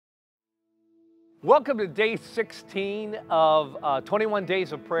Welcome to day 16 of 21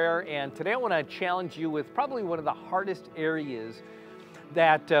 days of prayer, and today I want to challenge you with probably one of the hardest areas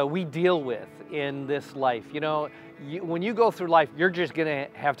that we deal with in this life. You know, when you go through life, you're just going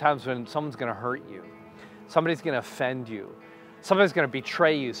to have times when someone's going to hurt you, somebody's going to offend you, somebody's going to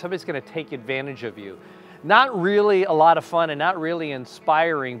betray you, somebody's going to take advantage of you. Not really a lot of fun and not really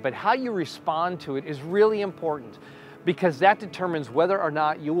inspiring, but how you respond to it is really important, because that determines whether or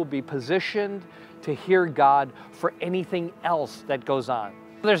not you will be positioned to hear God for anything else that goes on.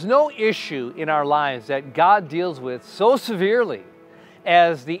 There's no issue in our lives that God deals with so severely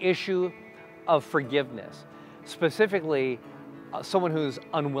as the issue of forgiveness, specifically someone who's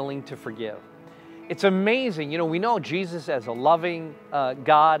unwilling to forgive. It's amazing, you know, we know Jesus as a loving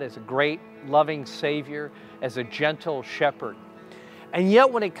God, as a great loving Savior, as a gentle shepherd. And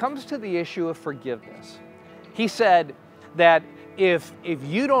yet when it comes to the issue of forgiveness, He said that if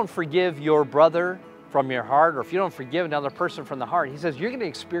you don't forgive your brother from your heart, or if you don't forgive another person from the heart, He says you're going to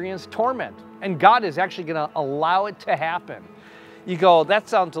experience torment. And God is actually going to allow it to happen. You go, that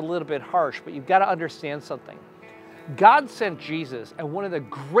sounds a little bit harsh, but you've got to understand something. God sent Jesus, and one of the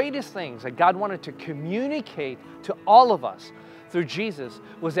greatest things that God wanted to communicate to all of us through Jesus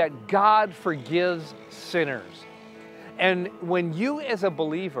was that God forgives sinners. And when you as a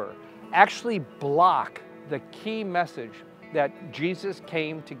believer actually block the key message that Jesus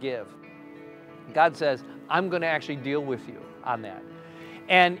came to give, God says, I'm going to actually deal with you on that.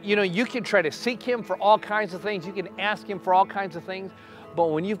 And you know, you can try to seek Him for all kinds of things. You can ask Him for all kinds of things. But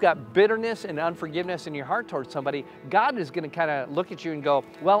when you've got bitterness and unforgiveness in your heart towards somebody, God is going to kind of look at you and go,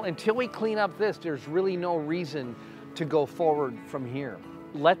 well, until we clean up this, there's really no reason to go forward from here.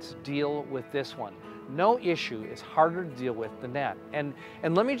 Let's deal with this one. No issue is harder to deal with than that. And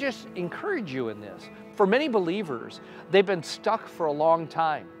let me just encourage you in this. For many believers, they've been stuck for a long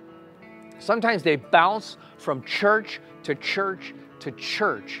time. Sometimes they bounce from church to church to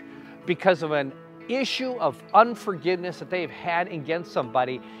church because of an issue of unforgiveness that they've had against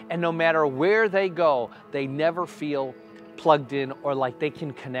somebody, and no matter where they go, they never feel plugged in or like they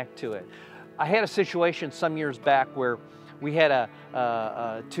can connect to it. I had a situation some years back where we had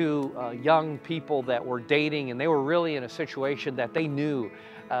two young people that were dating, and they were really in a situation that they knew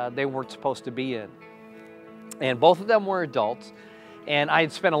they weren't supposed to be in. And both of them were adults, and I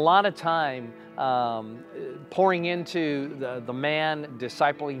had spent a lot of time pouring into the man,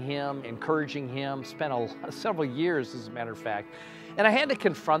 discipling him, encouraging him, spent several years, as a matter of fact. And I had to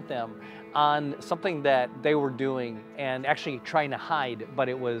confront them on something that they were doing and actually trying to hide, but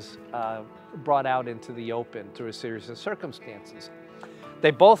it was brought out into the open through a series of circumstances.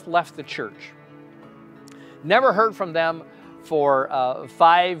 They both left the church. Never heard from them for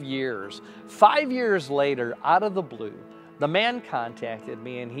 5 years. 5 years later, out of the blue, the man contacted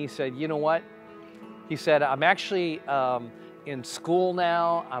me and he said, you know what? He said, I'm actually in school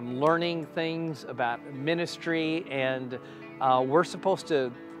now. I'm learning things about ministry, and we're supposed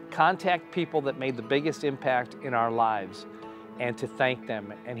to contact people that made the biggest impact in our lives and to thank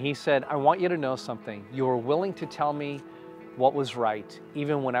them. And he said, I want you to know something. You were willing to tell me what was right,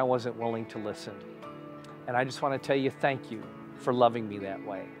 even when I wasn't willing to listen. And I just want to tell you thank you for loving me that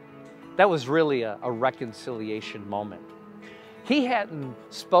way. That was really a reconciliation moment. He hadn't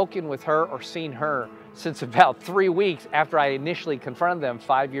spoken with her or seen her since about 3 weeks after I initially confronted them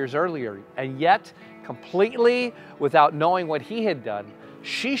 5 years earlier. And yet, completely without knowing what he had done,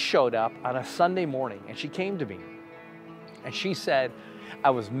 she showed up on a Sunday morning and she came to me. And she said,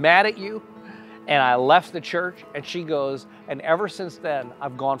 I was mad at you and I left the church. And she goes, and ever since then,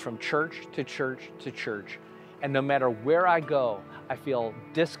 I've gone from church to church to church. And no matter where I go, I feel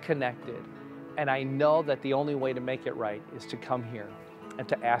disconnected. And I know that the only way to make it right is to come here and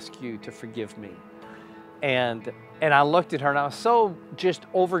to ask you to forgive me. And I looked at her and I was so just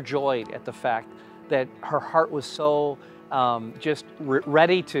overjoyed at the fact that her heart was so just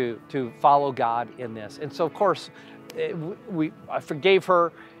ready to follow God in this. And so, of course, I forgave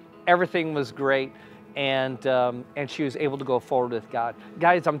her. Everything was great. And she was able to go forward with God.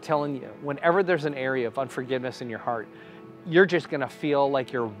 Guys, I'm telling you, whenever there's an area of unforgiveness in your heart, you're just going to feel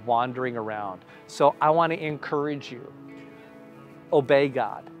like you're wandering around. So I want to encourage you, obey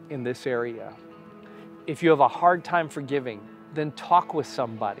God in this area. If you have a hard time forgiving, then talk with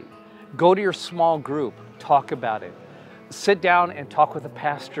somebody. Go to your small group, talk about it. Sit down and talk with a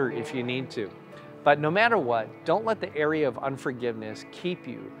pastor if you need to. But no matter what, don't let the area of unforgiveness keep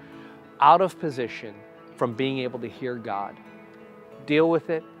you out of position from being able to hear God. Deal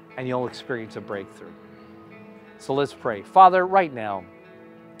with it and you'll experience a breakthrough. So let's pray. Father, right now,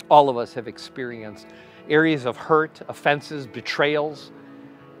 all of us have experienced areas of hurt, offenses, betrayals.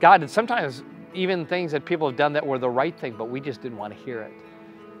 God, and sometimes even things that people have done that were the right thing, but we just didn't want to hear it.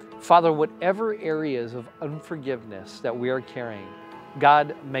 Father, whatever areas of unforgiveness that we are carrying,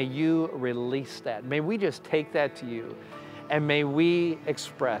 God, may you release that. May we just take that to you, and may we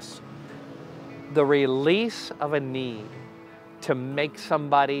express the release of a need to make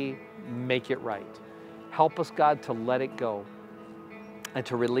somebody make it right. Help us, God, to let it go and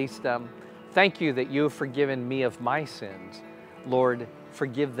to release them. Thank you that you have forgiven me of my sins. Lord,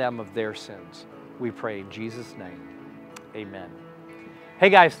 forgive them of their sins. We pray in Jesus' name. Amen. Hey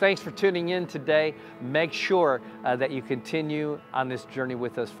guys, thanks for tuning in today. Make sure that you continue on this journey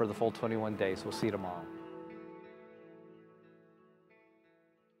with us for the full 21 days. We'll see you tomorrow.